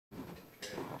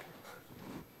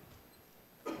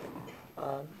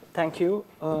Thank you.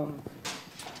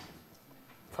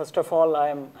 First of all,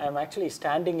 I'm actually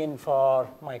standing in for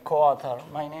my co-author.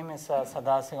 My name is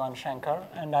Sadasivan Shankar,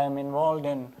 and I'm involved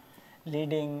in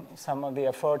leading some of the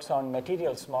efforts on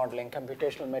materials modeling,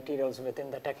 computational materials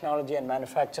within the technology and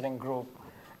manufacturing group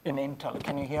in Intel.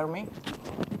 Can you hear me?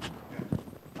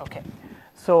 Okay.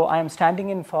 So I'm standing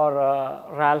in for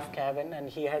Ralph Cavin, and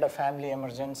he had a family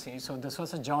emergency. So this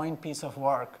was a joint piece of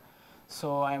work.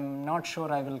 So I'm not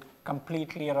sure I will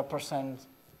completely represent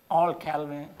all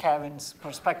Cavin's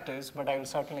perspectives, but I will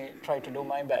certainly try to do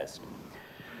my best.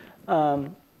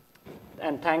 And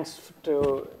thanks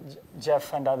to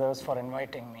Jeff and others for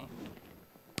inviting me.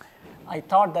 I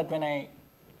thought that when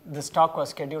this talk was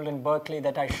scheduled in Berkeley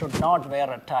that I should not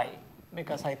wear a tie,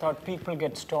 because I thought people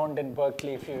get stoned in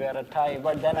Berkeley if you wear a tie.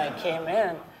 But then I came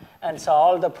in and saw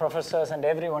all the professors and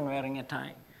everyone wearing a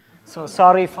tie. So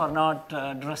sorry for not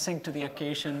dressing to the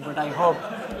occasion, but I hope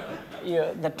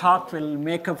the talk will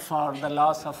make up for the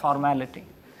loss of formality.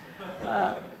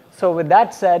 So with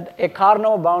that said, a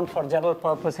Carnot bound for general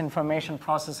purpose information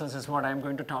processes is what I'm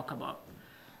going to talk about.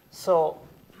 So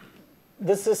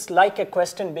this is like a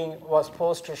question was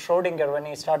posed to Schrodinger when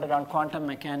he started on quantum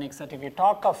mechanics, that if you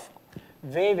talk of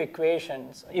wave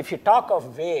equations, if you talk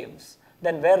of waves,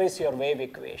 then where is your wave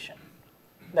equation?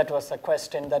 That was a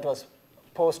question that was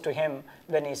posed to him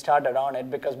when he started on it,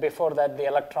 because before that the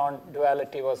electron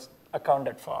duality was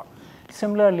accounted for.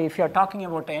 Similarly, if you're talking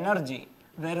about energy,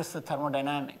 where is the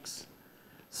thermodynamics?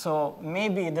 So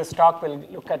maybe this talk will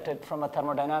look at it from a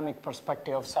thermodynamic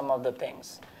perspective of some of the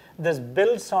things. This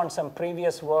builds on some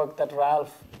previous work that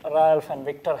Ralph and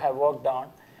Victor have worked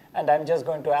on, and I'm just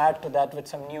going to add to that with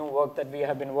some new work that we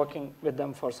have been working with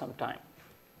them for some time.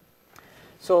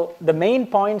 So the main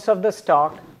points of this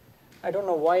talk, I don't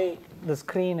know why the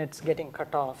screen it's getting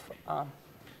cut off.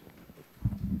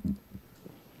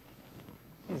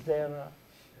 Is there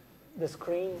the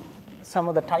screen? Some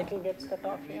of the title gets cut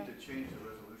off here? You need to change the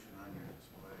resolution on your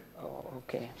display. Oh,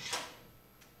 okay.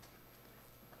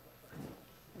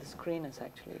 The screen is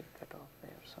actually cut off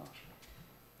there, so.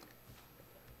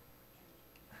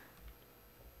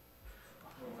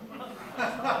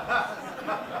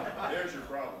 There's your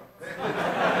problem.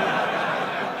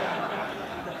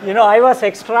 You know, I was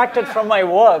extracted from my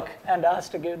work and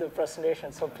asked to give the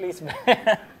presentation, so please.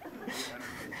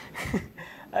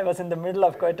 I was in the middle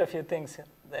of quite a few things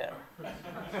there,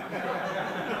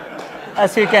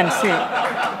 as you can see.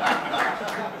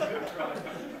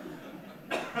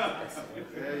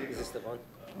 Is this the one?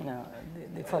 No,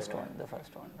 the first one,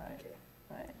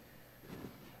 right.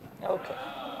 Okay.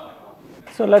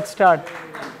 So let's start.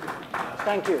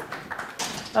 Thank you.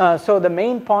 So the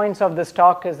main points of this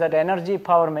talk is that energy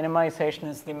power minimization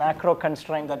is the macro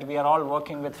constraint that we are all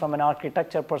working with from an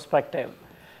architecture perspective.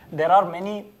 There are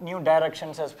many new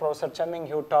directions, as Professor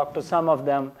Cheming-Hu talked to some of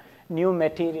them, new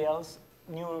materials,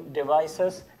 new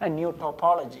devices, and new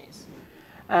topologies.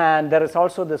 And there is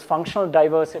also this functional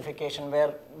diversification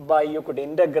whereby you could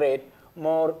integrate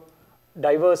more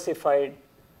diversified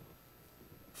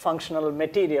functional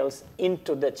materials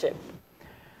into the chip.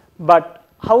 But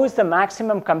how is the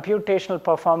maximum computational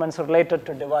performance related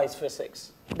to device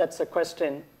physics? That's a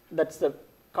question, that's the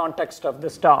context of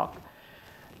this talk.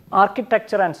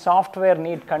 Architecture and software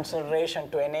need consideration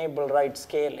to enable right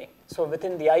scaling. So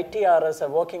within the ITRS, a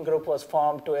working group was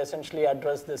formed to essentially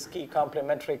address these key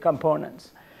complementary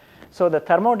components. So the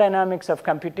thermodynamics of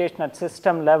computation at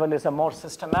system level is a more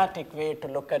systematic way to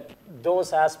look at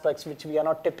those aspects which we are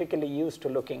not typically used to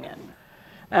looking at.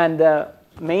 And the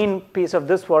main piece of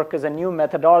this work is a new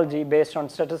methodology based on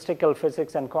statistical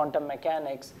physics and quantum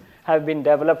mechanics have been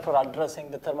developed for addressing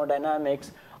the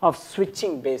thermodynamics of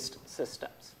switching-based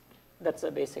systems. That's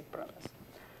the basic premise.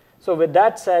 So with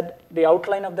that said, the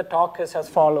outline of the talk is as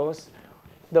follows.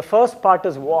 The first part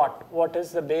is what? What is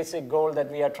the basic goal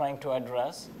that we are trying to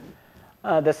address?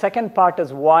 The second part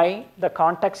is why, the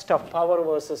context of power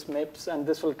versus MIPS, and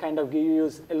this will kind of give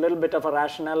you a little bit of a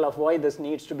rationale of why this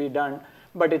needs to be done,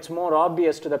 but it's more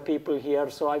obvious to the people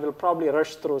here, so I will probably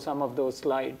rush through some of those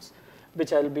slides,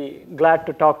 which I'll be glad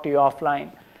to talk to you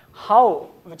offline. How,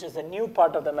 which is a new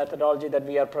part of the methodology that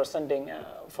we are presenting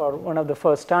for one of the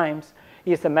first times,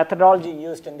 is the methodology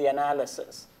used in the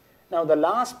analysis. Now, the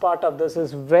last part of this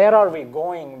is where are we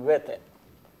going with it?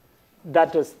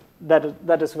 That is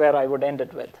where I would end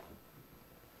it with.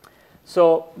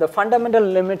 So the fundamental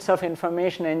limits of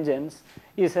information engines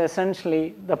is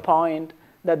essentially the point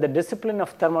that the discipline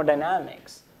of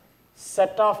thermodynamics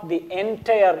set off the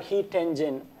entire heat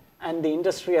engine and the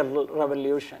industrial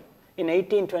revolution. In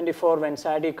 1824, when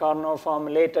Sadi Carnot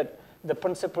formulated the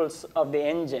principles of the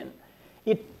engine,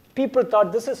 it people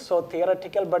thought this is so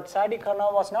theoretical, but Sadi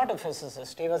Carnot was not a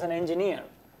physicist, he was an engineer.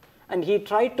 And he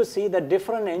tried to see that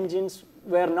different engines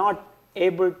were not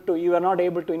able to, you were not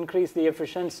able to increase the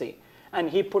efficiency. And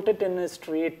he put it in his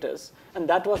treatise. And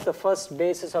that was the first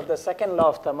basis of the second law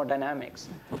of thermodynamics.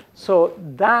 So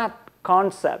that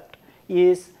concept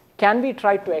is, can we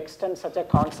try to extend such a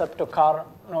concept to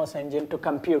Carnot's engine to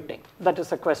computing? That is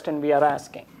the question we are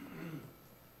asking.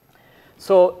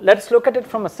 So let's look at it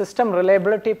from a system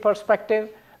reliability perspective.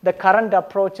 The current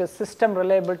approach is system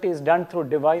reliability is done through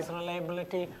device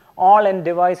reliability. All end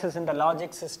devices in the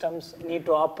logic systems need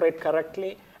to operate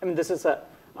correctly. I mean, this is an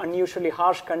unusually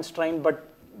harsh constraint,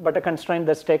 but a constraint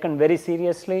that's taken very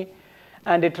seriously.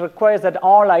 And it requires that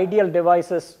all ideal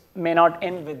devices may not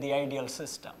end with the ideal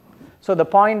system. So the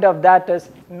point of that is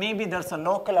maybe there's a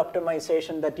local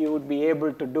optimization that you would be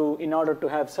able to do in order to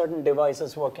have certain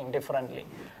devices working differently.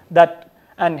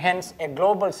 And hence, a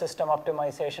global system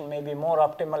optimization may be more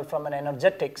optimal from an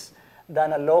energetics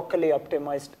than a locally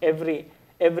optimized, every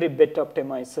bit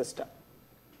optimized system.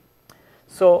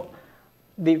 So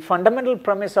the fundamental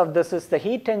premise of this is the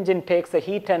heat engine takes the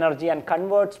heat energy and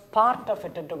converts part of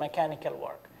it into mechanical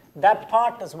work. That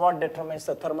part is what determines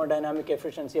the thermodynamic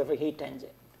efficiency of a heat engine.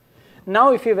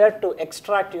 Now, if you were to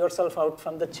extract yourself out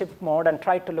from the chip mode and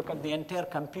try to look at the entire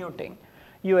computing,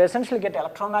 you essentially get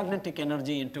electromagnetic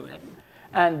energy into it.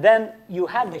 And then you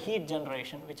have the heat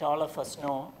generation, which all of us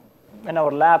know when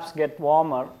our labs get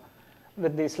warmer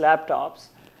with these laptops.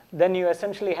 Then you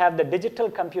essentially have the digital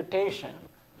computation,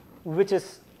 which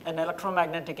is an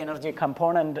electromagnetic energy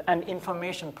component, and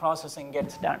information processing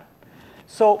gets done.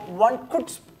 So one could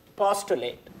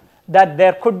postulate that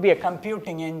there could be a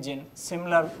computing engine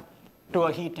similar to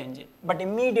a heat engine. But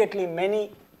immediately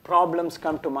many problems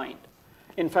come to mind.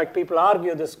 In fact, people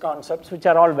argue these concepts, which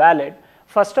are all valid.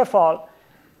 First of all,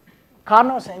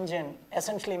 Carnot's engine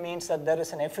essentially means that there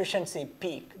is an efficiency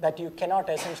peak, that you cannot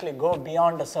essentially go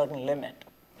beyond a certain limit.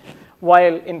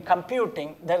 While in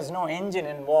computing, there is no engine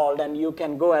involved, and you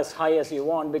can go as high as you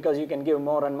want because you can give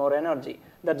more and more energy.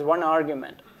 That's one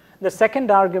argument. The second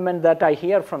argument that I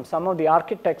hear from some of the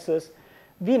architects is,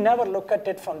 we never look at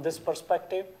it from this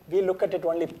perspective. We look at it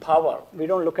only power. We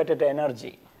don't look at it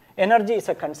energy. Energy is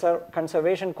a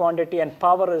conservation quantity, and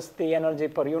power is the energy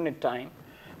per unit time.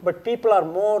 But people are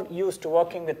more used to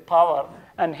working with power,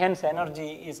 and hence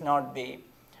energy is not the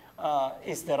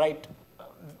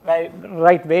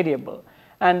right variable.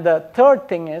 And the third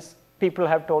thing is, people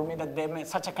have told me that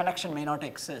such a connection may not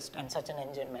exist, and such an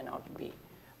engine may not be,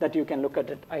 that you can look at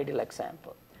it ideal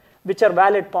example, which are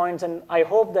valid points, and I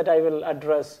hope that I will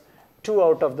address 2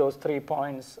 out of those 3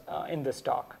 points in this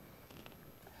talk.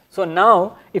 So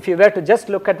now, if you were to just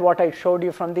look at what I showed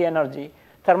you from the energy,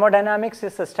 thermodynamics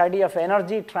is a study of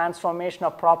energy transformation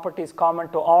of properties common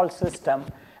to all systems,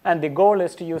 and the goal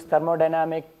is to use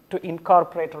thermodynamics to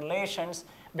incorporate relations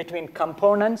between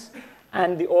components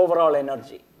and the overall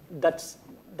energy. That's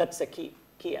a key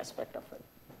aspect of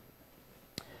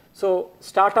it. So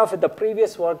start off with the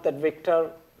previous work that Victor,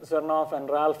 Zernov, and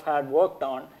Ralph had worked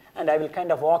on, and I will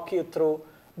kind of walk you through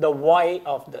the why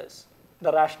of this,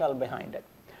 the rationale behind it.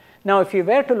 Now, if you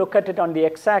were to look at it on the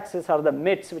x-axis are the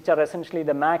MITs, which are essentially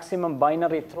the maximum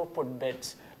binary throughput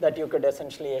bits that you could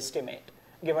essentially estimate,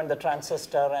 given the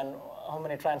transistor and how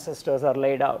many transistors are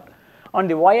laid out. On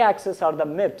the y-axis are the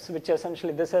MIPS, which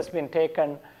essentially this has been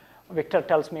taken, Victor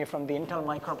tells me, from the Intel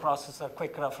microprocessor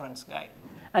quick reference guide.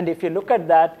 And if you look at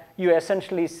that, you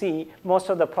essentially see most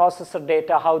of the processor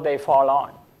data, how they fall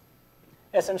on.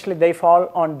 Essentially, they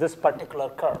fall on this particular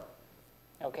curve.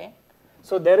 Okay?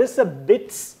 So there is a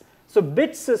bits. So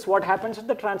bits is what happens at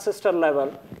the transistor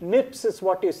level. MIPS is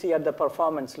what you see at the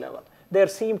performance level. There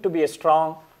seems to be a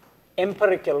strong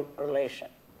empirical relation.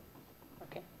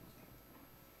 Okay?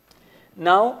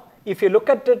 Now, if you look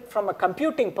at it from a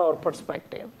computing power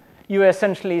perspective, you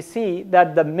essentially see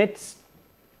that the MIPS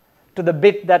to the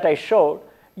bit that I showed,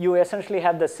 you essentially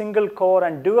have the single core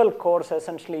and dual cores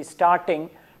essentially starting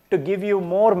to give you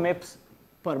more MIPS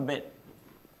per bit.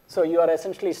 So you are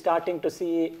essentially starting to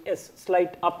see a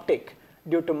slight uptick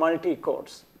due to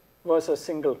multi-cores versus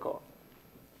single core.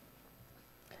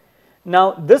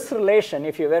 Now, this relation,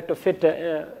 if you were to fit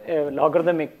a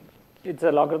logarithmic, it's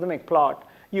a logarithmic plot,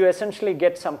 you essentially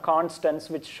get some constants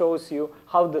which shows you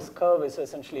how this curve is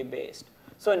essentially based.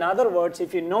 So in other words,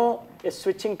 if you know a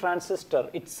switching transistor,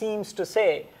 it seems to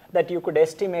say that you could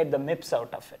estimate the MIPS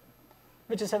out of it,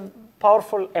 which is a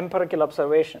powerful empirical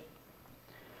observation.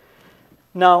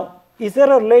 Now, is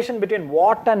there a relation between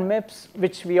watt and MIPS,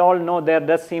 which we all know there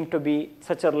does seem to be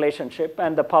such a relationship,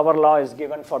 and the power law is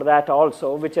given for that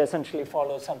also, which essentially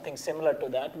follows something similar to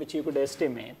that, which you could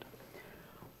estimate.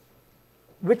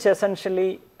 which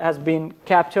essentially has been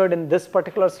captured in this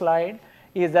particular slide,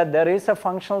 is that there is a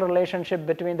functional relationship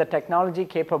between the technology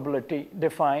capability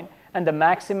defined and the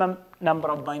maximum number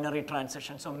of binary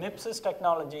transitions. So MIPS is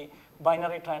technology,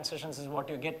 binary transitions is what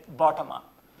you get bottom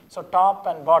up. So top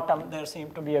and bottom, there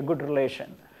seems to be a good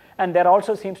relation. And there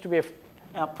also seems to be an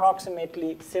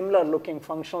approximately similar looking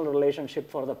functional relationship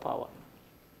for the power.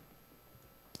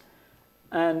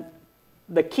 And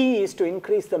the key is to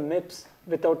increase the MIPS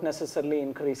without necessarily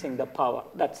increasing the power.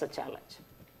 That's the challenge.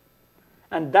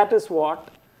 And that is what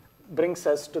brings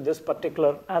us to this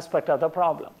particular aspect of the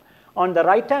problem. On the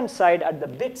right-hand side, at the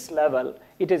bits level,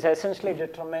 it is essentially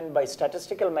determined by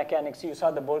statistical mechanics. You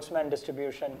saw the Boltzmann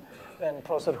distribution when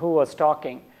Professor Hu was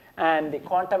talking, and the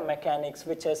quantum mechanics,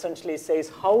 which essentially says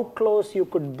how close you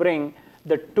could bring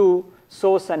the two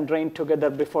source and drain together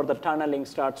before the tunneling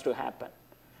starts to happen.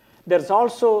 There's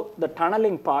also the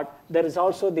tunneling part. There is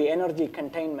also the energy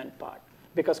containment part,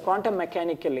 because quantum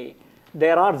mechanically,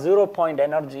 there are 0-point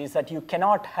energies that you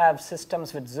cannot have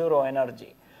systems with zero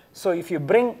energy. So if you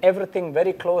bring everything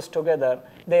very close together,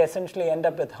 they essentially end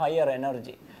up with higher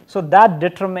energy. So that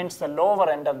determines the lower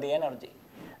end of the energy.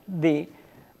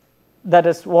 That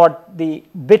is what the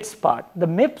bits part. The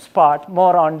MIPS part,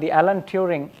 more on the Alan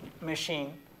Turing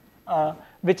machine,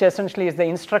 which essentially is the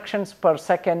instructions per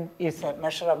second is a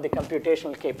measure of the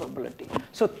computational capability.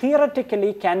 So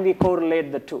theoretically, can we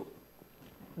correlate the two?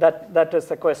 That is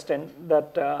the question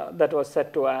that was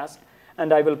set to ask.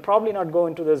 And I will probably not go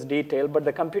into this detail, but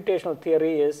the computational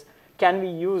theory is, can we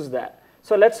use that?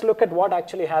 So let's look at what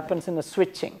actually happens in the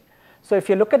switching. So if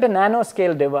you look at a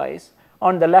nanoscale device,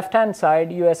 on the left-hand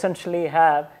side, you essentially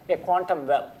have a quantum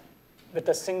well with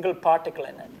a single particle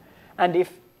in it. And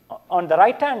if on the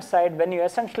right-hand side, when you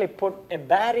essentially put a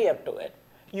barrier to it,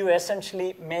 you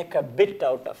essentially make a bit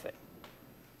out of it.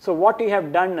 So what you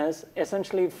have done is,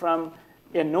 essentially from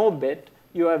a no bit,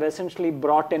 you have essentially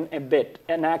brought in a bit,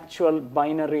 an actual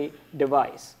binary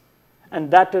device. And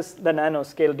that is the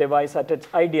nanoscale device at its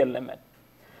ideal limit.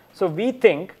 So we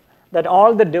think that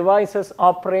all the devices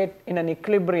operate in an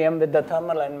equilibrium with the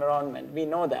thermal environment. We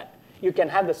know that. You can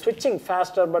have the switching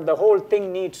faster, but the whole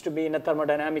thing needs to be in a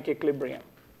thermodynamic equilibrium.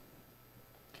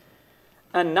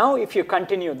 And now if you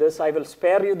continue this, I will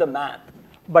spare you the math,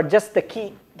 but just the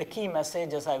key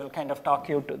messages, I will kind of talk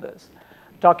you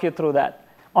through that.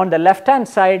 On the left-hand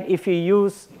side, if you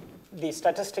use the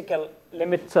statistical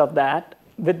limits of that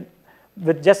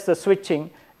with just the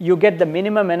switching, you get the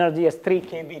minimum energy as 3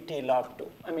 kBt log 2.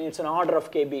 I mean, it's an order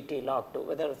of kBt log 2.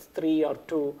 Whether it's 3 or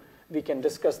 2, we can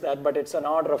discuss that, but it's an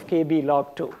order of kB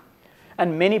log 2.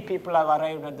 And many people have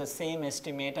arrived at the same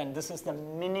estimate, and this is the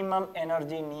minimum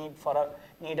energy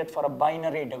needed for a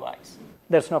binary device.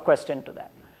 There's no question to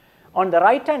that. On the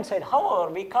right-hand side,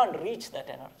 however, we can't reach that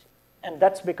energy. And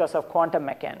that's because of quantum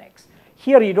mechanics.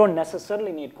 Here, you don't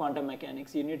necessarily need quantum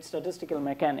mechanics. You need statistical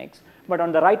mechanics. But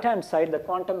on the right-hand side, the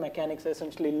quantum mechanics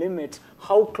essentially limits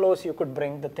how close you could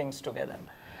bring the things together.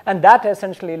 And that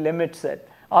essentially limits it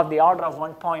of the order of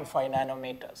 1.5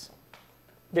 nanometers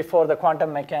before the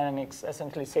quantum mechanics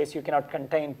essentially says you cannot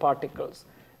contain particles.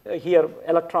 Here,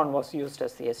 electron was used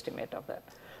as the estimate of that.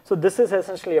 So this is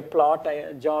essentially a plot.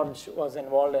 George was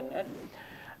involved in it.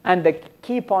 And the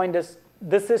key point is,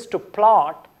 this is to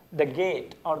plot the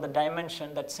gate or the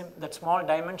dimension, that small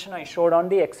dimension I showed on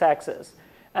the x-axis.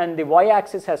 And the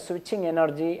y-axis has switching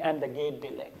energy and the gate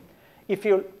delay. If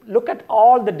you look at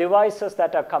all the devices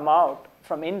that have come out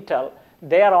from Intel,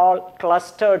 they are all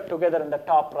clustered together in the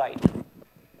top right.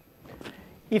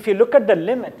 If you look at the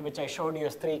limit, which I showed you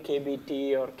as 3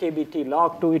 kBt or kBt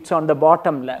log 2, it's on the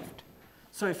bottom left.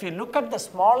 So if you look at the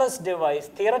smallest device,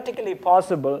 theoretically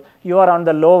possible, you are on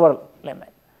the lower limit.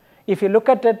 If you look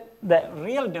at it, the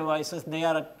real devices, they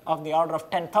are of the order of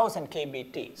 10,000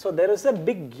 kBt. So there is a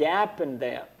big gap in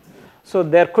there. So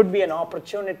there could be an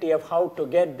opportunity of how to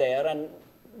get there, and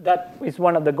that is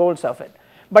one of the goals of it.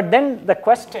 But then the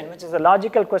question, which is a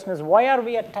logical question, is why are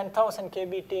we at 10,000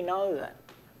 kBt now then?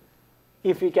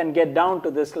 If we can get down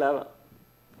to this level,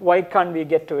 why can't we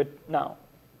get to it now?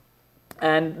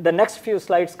 And the next few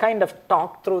slides kind of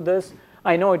talk through this.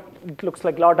 I know it looks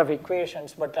like a lot of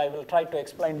equations, but I will try to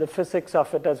explain the physics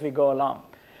of it as we go along.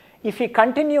 If we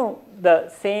continue the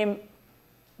same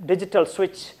digital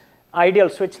switch, ideal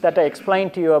switch that I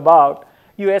explained to you about,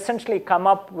 you essentially come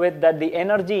up with that the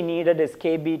energy needed is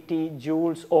kBt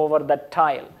joules over the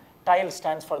tile. Tile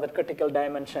stands for the critical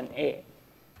dimension A.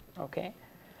 Okay?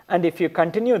 And if you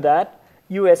continue that,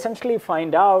 you essentially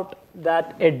find out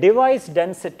that a device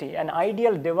density, an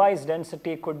ideal device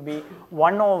density could be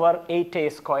 1 over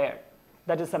 8a squared.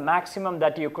 That is the maximum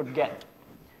that you could get.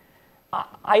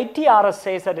 ITRS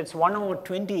says that it's 1 over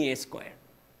 20 A squared.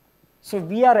 So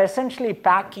we are essentially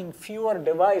packing fewer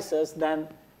devices than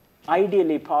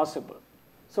ideally possible.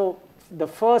 So the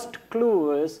first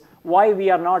clue is why we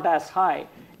are not as high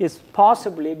is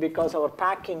possibly because our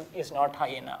packing is not high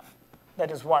enough.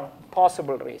 That is one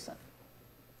possible reason.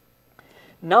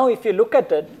 Now if you look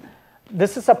at it,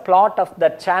 this is a plot of the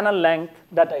channel length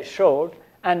that I showed,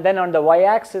 and then on the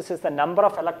y-axis is the number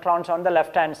of electrons on the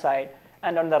left-hand side,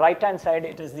 and on the right-hand side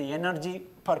it is the energy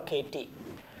per kT.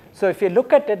 So if you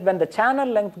look at it, when the channel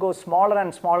length goes smaller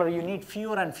and smaller, you need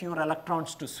fewer and fewer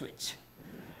electrons to switch.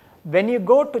 When you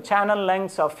go to channel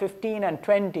lengths of 15 and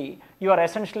 20, you are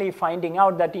essentially finding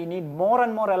out that you need more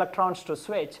and more electrons to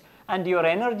switch, and your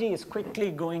energy is quickly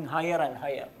going higher and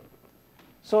higher.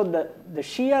 So the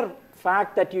sheer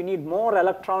fact that you need more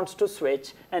electrons to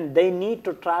switch and they need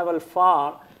to travel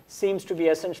far seems to be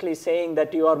essentially saying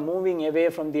that you are moving away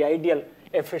from the ideal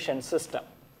efficient system.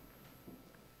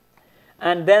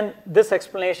 And then this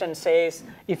explanation says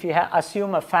if you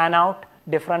assume a fan out,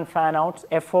 different fan outs,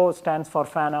 FO stands for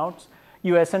fan outs,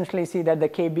 you essentially see that the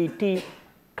KBT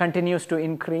continues to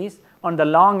increase. On the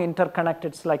long interconnect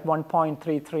it's like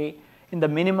 1.33. In the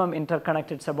minimum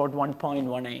interconnect it's about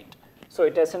 1.18. So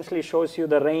it essentially shows you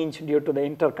the range due to the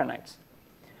interconnects.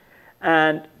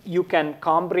 And you can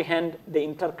comprehend the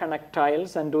interconnect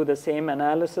tiles and do the same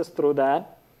analysis through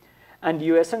that. And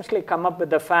you essentially come up with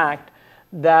the fact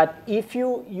that if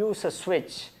you use a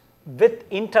switch with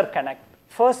interconnect,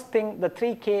 first thing, the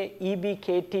 3K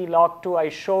EBKT log 2 I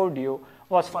showed you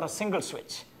was for a single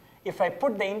switch. If I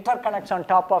put the interconnects on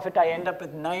top of it, I end up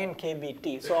with 9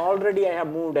 KBT. So already I have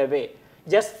moved away.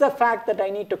 Just the fact that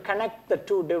I need to connect the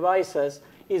two devices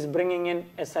is bringing in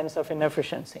a sense of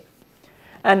inefficiency.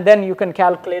 And then you can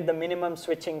calculate the minimum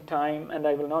switching time, and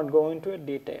I will not go into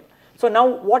detail. So now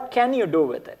what can you do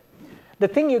with it? The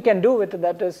thing you can do with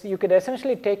that is you could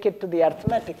essentially take it to the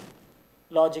arithmetic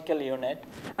logical unit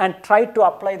and try to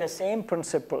apply the same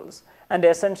principles, and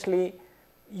essentially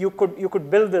you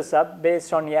could build this up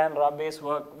based on Jan Rabe's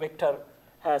work. Victor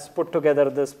has put together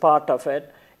this part of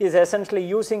it. Is essentially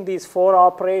using these 4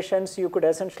 operations, you could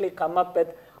essentially come up with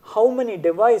how many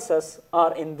devices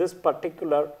are in this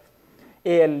particular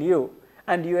ALU,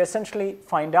 and you essentially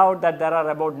find out that there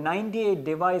are about 98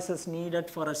 devices needed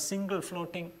for a single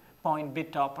floating point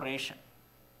bit operation.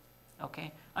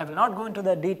 Okay, I will not go into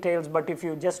the details, but if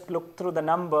you just look through the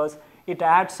numbers, it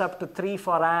adds up to 3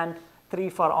 for AND,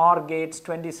 3 for OR gates,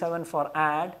 27 for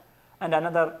ADD, and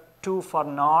another 2 for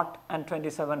NOT, and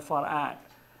 27 for ADD.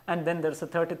 And then there's a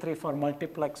 33 for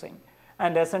multiplexing.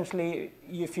 And essentially,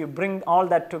 if you bring all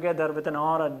that together with an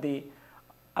OR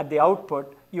at the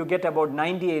output, you get about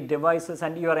 98 devices,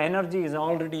 and your energy is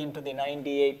already into the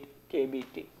 98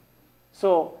 KBT.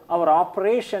 So our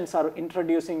operations are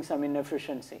introducing some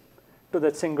inefficiency to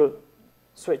the single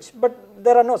switch. But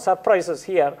there are no surprises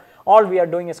here. All we are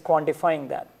doing is quantifying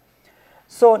that.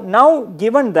 So now,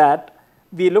 given that,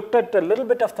 we looked at a little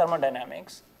bit of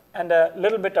thermodynamics and a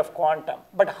little bit of quantum,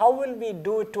 but how will we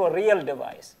do it to a real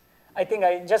device? I think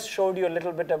I just showed you a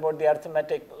little bit about the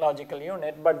arithmetic logical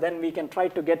unit, but then we can try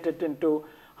to get it into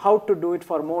how to do it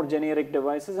for more generic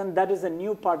devices, and that is a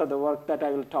new part of the work that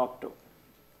I will talk to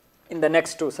in the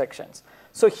next 2 sections.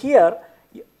 So here,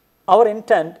 our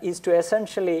intent is to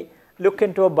essentially look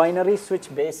into a binary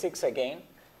switch basics again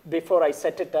before I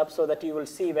set it up so that you will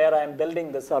see where I am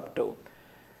building this up to.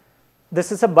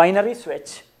 This is a binary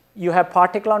switch. You have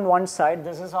particle on one side,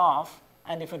 this is off,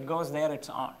 and if it goes there, it's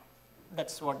on.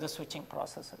 That's what the switching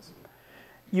process is.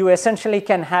 You essentially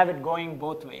can have it going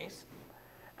both ways.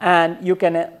 And you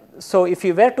can, so if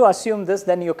you were to assume this,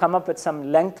 then you come up with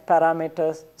some length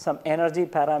parameters, some energy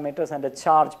parameters, and a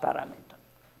charge parameter.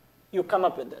 You come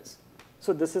up with this.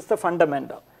 So this is the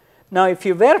fundamental. Now if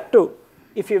you were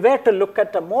to look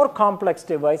at a more complex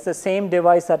device, the same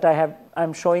device that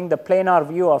I'm showing the planar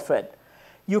view of it,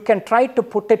 you can try to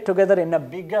put it together in a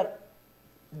bigger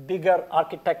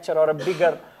architecture or a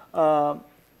bigger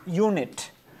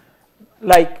unit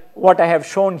like what I have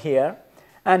shown here,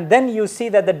 and then you see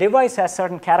that the device has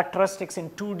certain characteristics in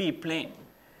 2D plane.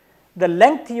 The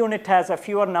length unit has a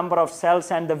fewer number of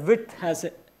cells, and the width has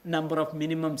a number of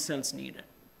minimum cells needed,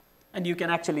 and you can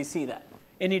actually see that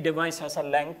any device has a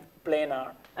length,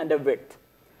 planar, and a width.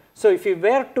 So if you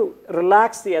were to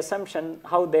relax the assumption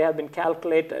how they have been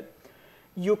calculated,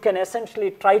 you can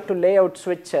essentially try to lay out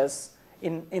switches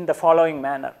in the following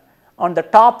manner. On the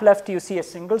top left, you see a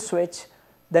single switch,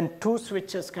 then 2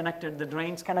 switches connected, the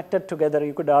drains connected together,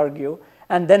 you could argue,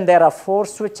 and then there are 4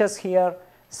 switches here,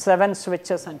 7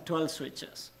 switches, and 12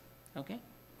 switches. Okay?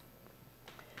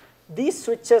 These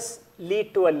switches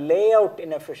lead to a layout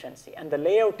inefficiency. And the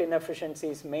layout inefficiency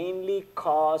is mainly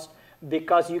caused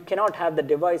because you cannot have the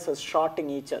devices shorting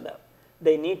each other.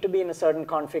 They need to be in a certain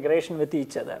configuration with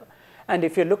each other. And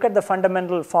if you look at the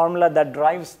fundamental formula that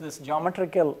drives this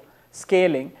geometrical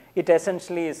scaling, it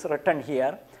essentially is written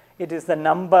here. It is the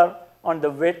number on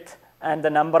the width and the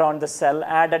number on the cell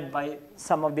added by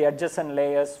some of the adjacent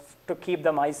layers to keep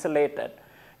them isolated.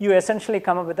 You essentially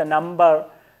come up with a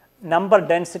number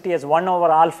density as 1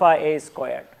 over alpha a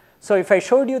squared. So if I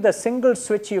showed you the single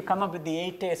switch, you come up with the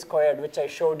 8a squared, which I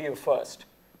showed you first.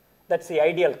 That's the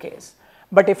ideal case.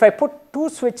 But if I put 2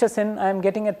 switches in, I am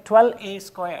getting a 12a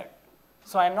squared.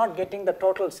 So I am not getting the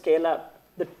total scale up.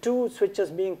 The 2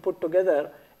 switches being put together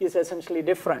is essentially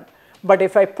different. But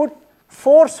if I put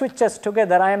 4 switches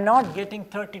together, I am not getting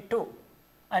 32.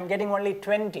 I am getting only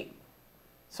 20.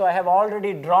 So I have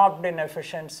already dropped in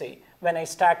efficiency when I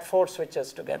stack 4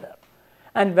 switches together.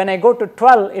 And when I go to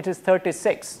 12, it is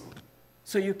 36.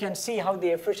 So you can see how the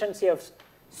efficiency of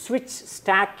switch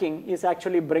stacking is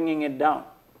actually bringing it down.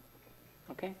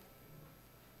 Okay.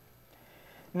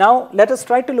 Now let us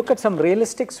try to look at some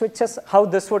realistic switches, how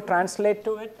this would translate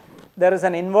to it. There is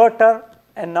an inverter,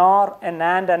 a NOR, a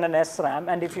NAND, and an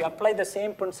SRAM. And if you apply the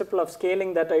same principle of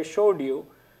scaling that I showed you,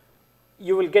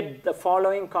 you will get the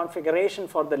following configuration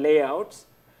for the layouts.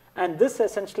 And this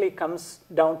essentially comes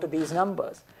down to these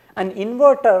numbers. An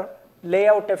inverter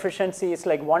layout efficiency is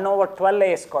like 1 over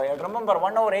 12a squared. Remember,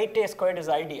 1 over 8a squared is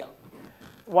ideal.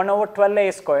 1 over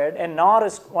 12a squared. A NOR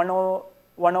is 1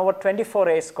 over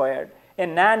 24a squared. A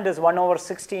NAND is 1 over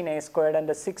 16a squared. And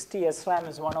a 60 SRAM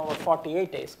is 1 over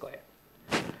 48a squared.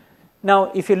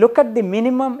 Now, if you look at the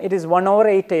minimum, it is 1 over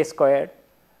 8a squared.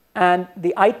 And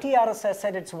the ITRS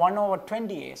said it's 1 over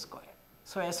 20a squared.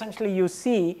 So essentially, you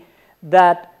see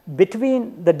that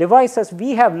between the devices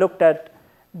we have looked at,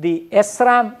 the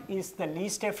SRAM is the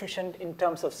least efficient in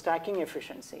terms of stacking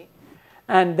efficiency.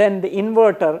 And then the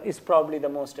inverter is probably the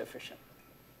most efficient.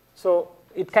 So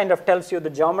it kind of tells you the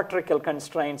geometrical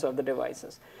constraints of the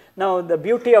devices. Now, the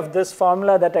beauty of this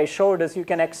formula that I showed is you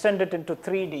can extend it into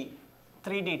 3D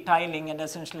tiling and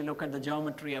essentially look at the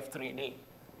geometry of 3D.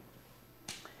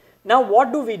 Now,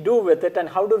 what do we do with it and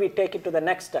how do we take it to the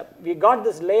next step? We got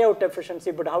this layout efficiency,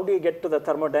 but how do you get to the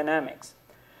thermodynamics?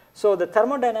 So the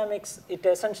thermodynamics, it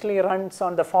essentially runs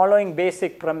on the following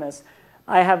basic premise.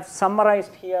 I have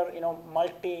summarized here,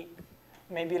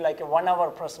 maybe like a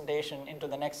 1-hour presentation into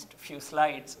the next few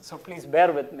slides. So please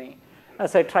bear with me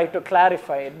as I try to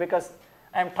clarify it, because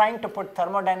I'm trying to put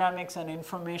thermodynamics and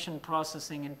information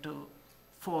processing into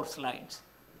 4 slides.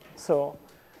 So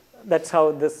that's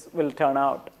how this will turn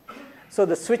out. So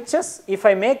the switches, if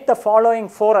I make the following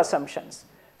 4 assumptions,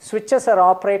 switches are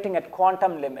operating at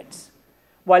quantum limits,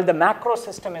 while the macro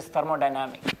system is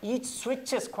thermodynamic. Each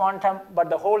switch is quantum, but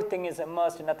the whole thing is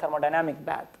immersed in a thermodynamic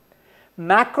bath.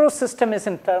 Macro system is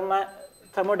in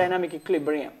thermodynamic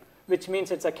equilibrium, which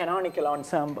means it's a canonical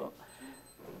ensemble.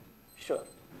 Sure.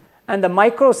 And the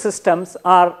micro systems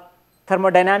are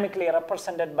thermodynamically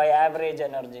represented by average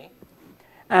energy.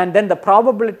 And then the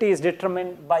probability is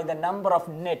determined by the number of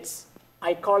nits.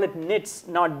 I call it nits,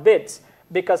 not bits,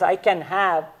 because I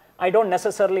don't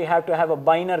necessarily have to have a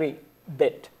binary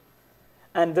bit.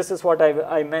 And this is what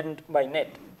I meant by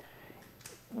nit.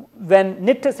 When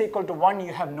nit is equal to 1,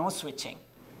 you have no switching.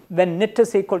 When nit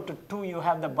is equal to 2, you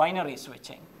have the binary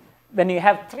switching. When you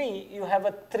have 3, you have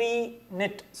a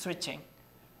 3-nit switching.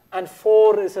 And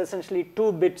 4 is essentially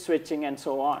 2-bit switching and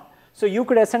so on. So you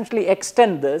could essentially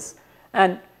extend this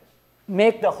and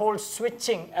make the whole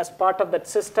switching as part of that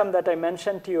system that I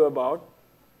mentioned to you about,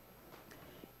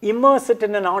 immerse it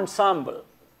in an ensemble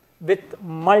with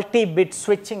multi-bit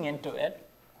switching into it.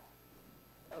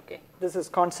 Okay, this is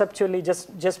conceptually,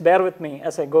 just bear with me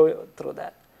as I go through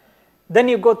that. Then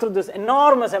you go through this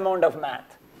enormous amount of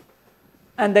math,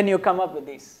 and then you come up with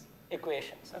these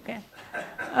equations. Okay.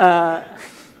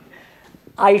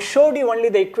 I showed you only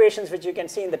the equations which you can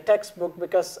see in the textbook,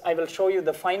 because I will show you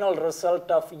the final result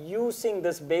of using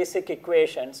these basic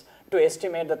equations to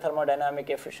estimate the thermodynamic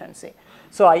efficiency.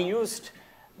 So I used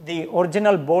the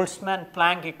original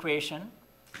Boltzmann-Planck equation,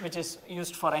 which is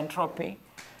used for entropy,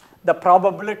 the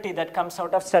probability that comes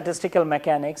out of statistical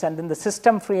mechanics, and then the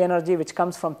system free energy which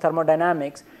comes from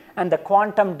thermodynamics, and the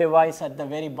quantum device at the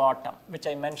very bottom, which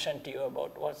I mentioned to you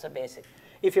about. What's the basic?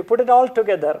 If you put it all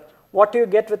together, what do you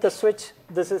get with the switch?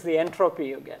 This is the entropy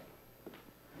you get.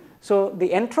 So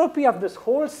the entropy of this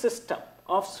whole system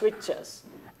of switches,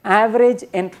 average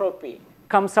entropy,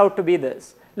 comes out to be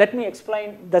this. Let me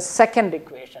explain the second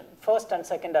equation. First and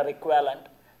second are equivalent.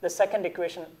 The second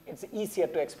equation, it's easier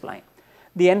to explain.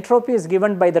 The entropy is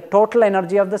given by the total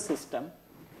energy of the system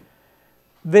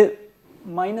with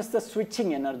minus the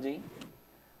switching energy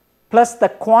plus the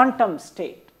quantum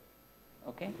state,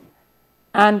 okay,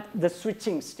 and the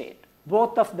switching state.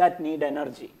 Both of that need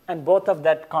energy, and both of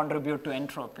that contribute to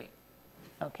entropy.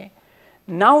 Okay.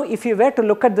 Now, if you were to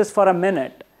look at this for a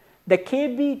minute, the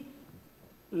Kb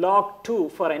log 2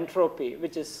 for entropy,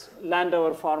 which is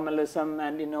Landauer formalism,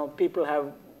 and people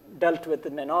have dealt with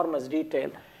in enormous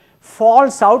detail,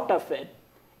 falls out of it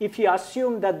if you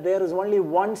assume that there is only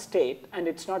one state and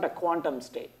it's not a quantum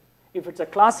state. If it's a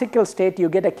classical state, you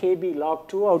get a Kb log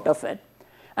 2 out of it.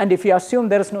 And if you assume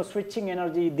there is no switching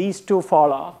energy, these two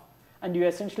fall off, and you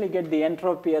essentially get the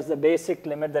entropy as the basic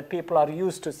limit that people are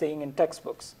used to seeing in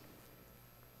textbooks.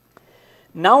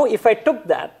 Now, if I took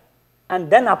that and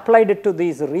then applied it to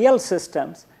these real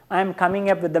systems, I am coming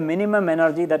up with the minimum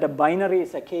energy that a binary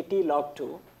is a Kt log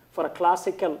 2 for a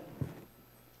classical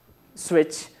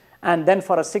switch, and then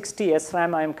for a 60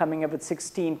 SRAM, I am coming up with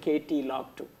 16 Kt log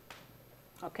 2.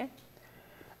 Okay?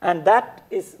 And that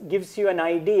gives you an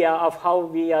idea of how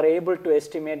we are able to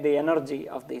estimate the energy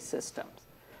of these systems.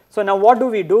 So now what do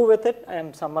we do with it? I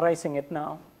am summarizing it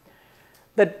now.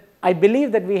 That I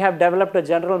believe that we have developed a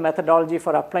general methodology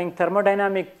for applying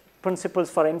thermodynamic principles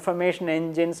for information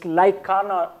engines like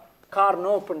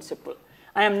Carnot principle.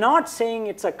 I am not saying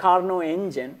it's a Carnot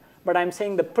engine, but I'm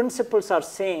saying the principles are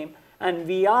same, and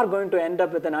we are going to end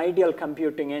up with an ideal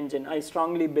computing engine. I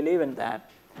strongly believe in that.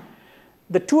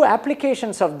 The two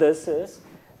applications of this is,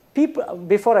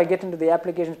 before I get into the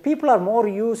applications, people are more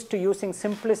used to using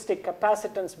simplistic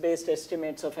capacitance-based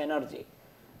estimates of energy.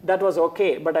 That was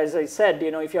okay, but as I said,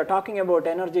 if you're talking about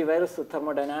energy, where is the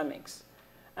thermodynamics?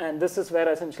 And this is where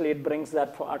essentially it brings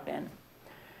that part in.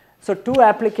 So two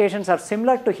applications are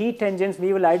similar to heat engines.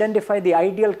 We will identify the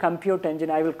ideal compute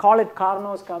engine. I will call it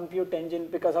Carnot's compute engine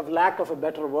because of lack of a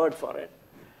better word for it.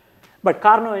 But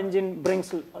Carnot engine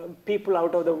brings people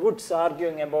out of the woods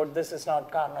arguing about this is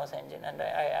not Carnot's engine, and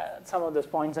some of those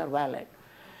points are valid.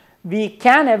 We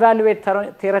can evaluate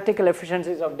theoretical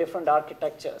efficiencies of different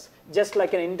architectures, just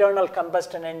like an internal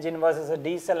combustion engine versus a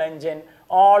diesel engine,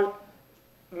 all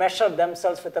measure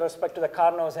themselves with respect to the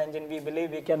Carnot's engine. We believe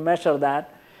we can measure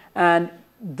that. And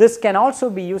this can also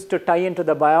be used to tie into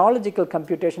the biological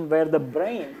computation where the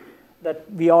brain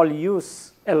that we all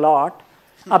use a lot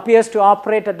appears to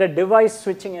operate at a device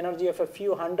switching energy of a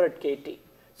few hundred Kt.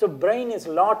 So brain is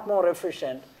a lot more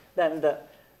efficient than the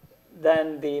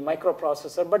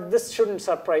microprocessor, but this shouldn't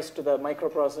surprise to the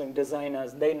microprocessing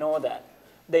designers. They know that.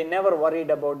 They never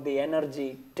worried about the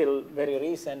energy till very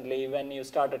recently when you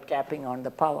started capping on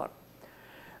the power.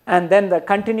 And then the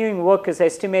continuing work is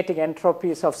estimating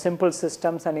entropies of simple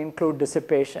systems and include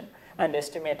dissipation and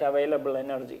estimate available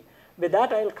energy. With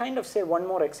that, I'll kind of say one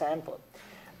more example.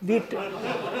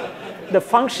 The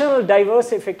functional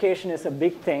diversification is a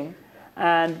big thing,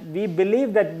 and we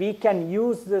believe that we can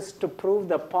use this to prove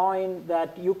the point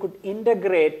that you could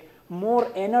integrate more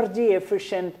energy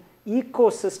efficient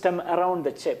ecosystem around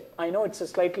the chip. I know it's a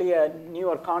slightly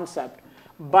newer concept,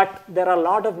 but there are a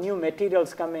lot of new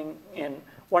materials coming in.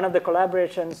 One of the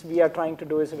collaborations we are trying to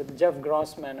do is with Jeff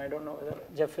Grossman. I don't know whether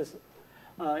Jeff is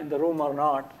in the room or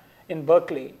not, in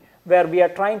Berkeley, where we are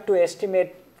trying to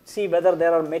see whether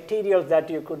there are materials that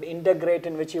you could integrate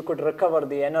in which you could recover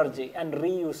the energy and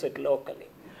reuse it locally.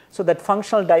 So that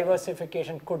functional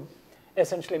diversification could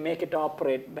essentially make it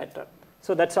operate better.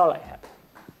 So that's all I have.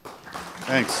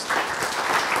 Thanks.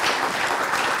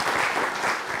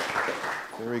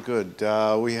 Very good.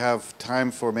 We have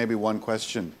time for maybe one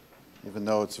question, even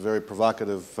though it's a very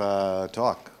provocative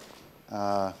talk.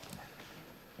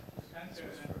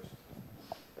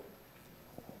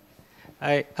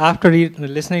 After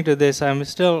listening to this, I'm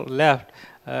still left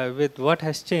with what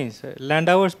has changed.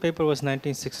 Landauer's paper was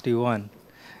 1961,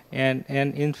 and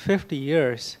in 50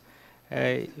 years,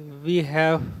 we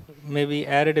have maybe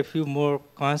added a few more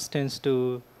constants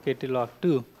to Kt log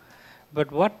 2.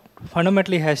 But what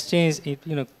fundamentally has changed,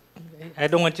 I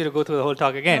don't want you to go through the whole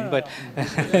talk again, but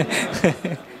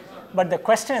but the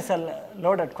question is a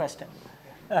loaded question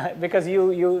because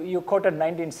you quoted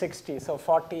 1960, so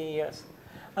 40 years.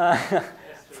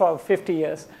 For 50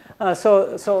 years.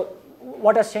 So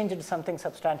what has changed is something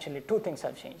substantially. Two things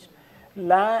have changed.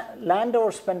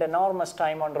 Landauer spent enormous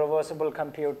time on reversible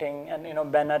computing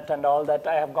and Bennett and all that.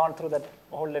 I have gone through that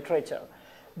whole literature.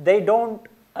 They don't,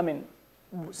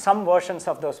 some versions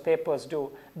of those papers do.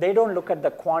 They don't look at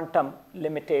the quantum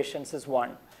limitations as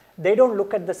one. They don't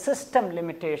look at the system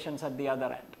limitations at the other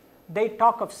end. They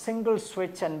talk of single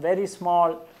switch and very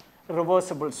small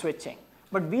reversible switching.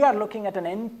 But we are looking at an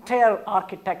entire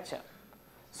architecture.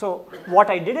 So what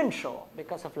I didn't show,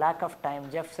 because of lack of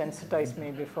time, Jeff sensitized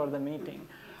me before the meeting.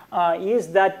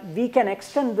 is that we can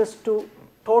extend this to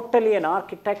totally an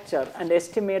architecture and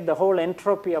estimate the whole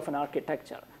entropy of an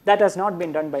architecture. That has not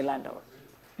been done by Landauer.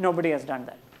 Nobody has done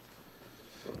that.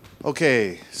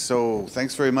 Okay, so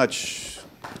thanks very much.